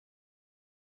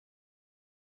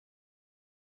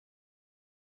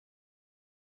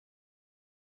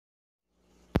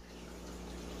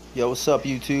Yo, what's up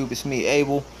YouTube? It's me,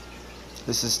 Abel.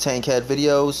 This is Tankhead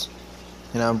Videos,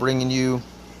 and I'm bringing you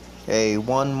a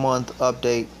 1 month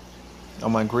update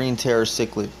on my green terror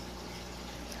cichlid.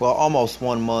 Well, almost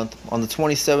 1 month. On the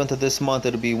 27th of this month,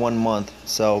 it'll be 1 month,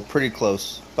 so pretty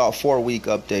close. About 4 week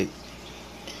update.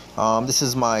 This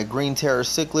is my green terror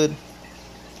cichlid.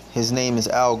 His name is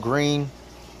Al Green.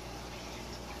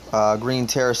 Green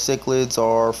terror cichlids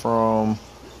are from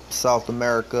South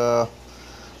America,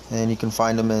 and you can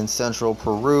find them in central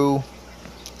Peru.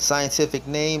 Scientific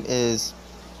name is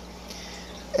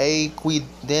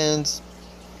Equidens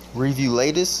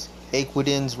rivulatus.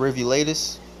 Equidens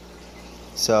rivulatus.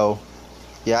 So,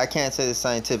 yeah, I can't say the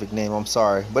scientific name. I'm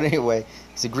sorry, but anyway,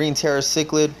 it's a green terror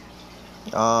cichlid.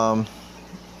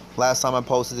 Last time I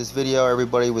posted this video,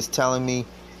 everybody was telling me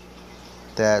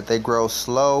that they grow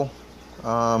slow.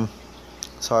 So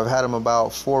I've had him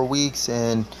about 4 weeks,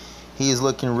 and he is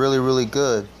looking really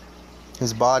good.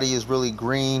 His body is really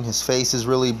green. His face is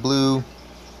really blue.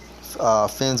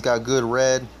 Fins got good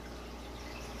red.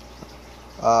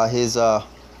 His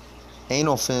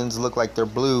anal fins look like they're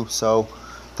blue. So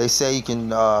they say you can.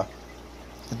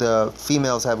 The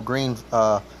females have green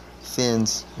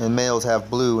fins and males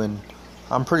have blue. And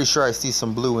I'm pretty sure I see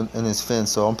some blue in his fins.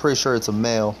 So I'm pretty sure it's a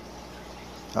male.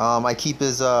 I keep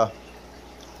his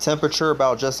temperature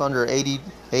about just under 80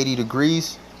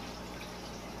 degrees.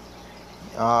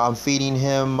 I'm feeding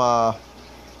him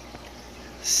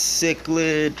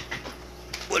cichlid.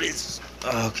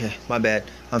 Okay, my bad.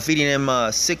 I'm feeding him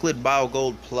cichlid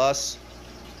BioGold Plus.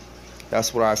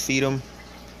 That's what I feed him,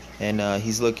 and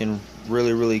he's looking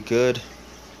really good.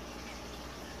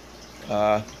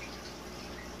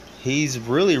 He's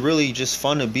really just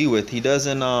fun to be with. He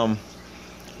doesn't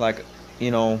he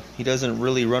doesn't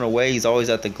really run away. He's always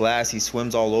at the glass. He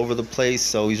swims all over the place,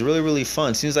 so he's really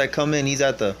fun. As soon as I come in, he's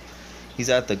at the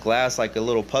glass like a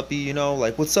little puppy,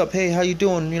 like, what's up, hey, how you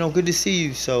doing, good to see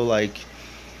you. So, like,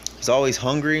 he's always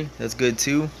hungry. That's good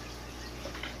too.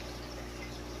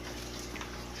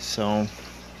 So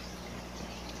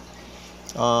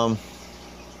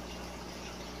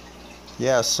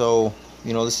yeah, so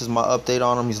this is my update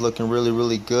on him. He's looking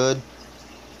really good,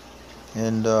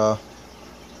 and I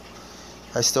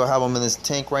still have him in this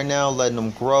tank right now, letting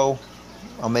him grow.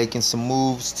 I'm making some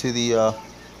moves to the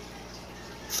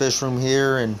fish room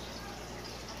here, and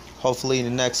hopefully in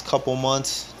the next couple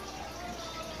months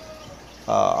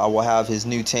I will have his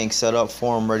new tank set up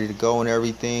for him, ready to go and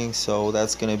everything. So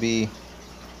that's gonna be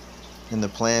in the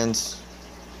plans.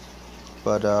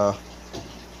 But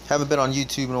haven't been on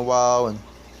YouTube in a while, and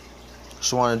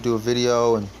just wanted to do a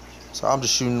video, and so I'm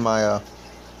just shooting my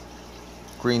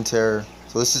green terror.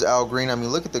 So this is Al Green. I mean,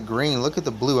 look at the green, look at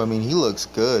the blue. I mean, he looks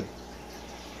good.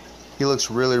 He looks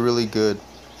really good.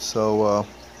 So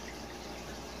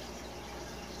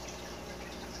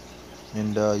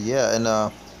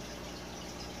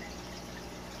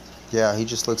yeah, he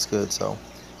just looks good. So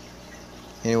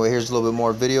anyway, here's a little bit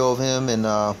more video of him, and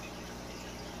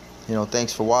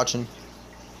thanks for watching.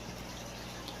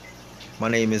 My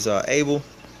name is Abel.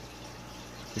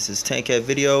 This is Tankhead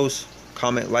Videos.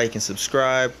 Comment, like, and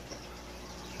subscribe,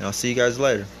 and I'll see you guys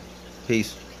later.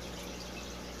 Peace.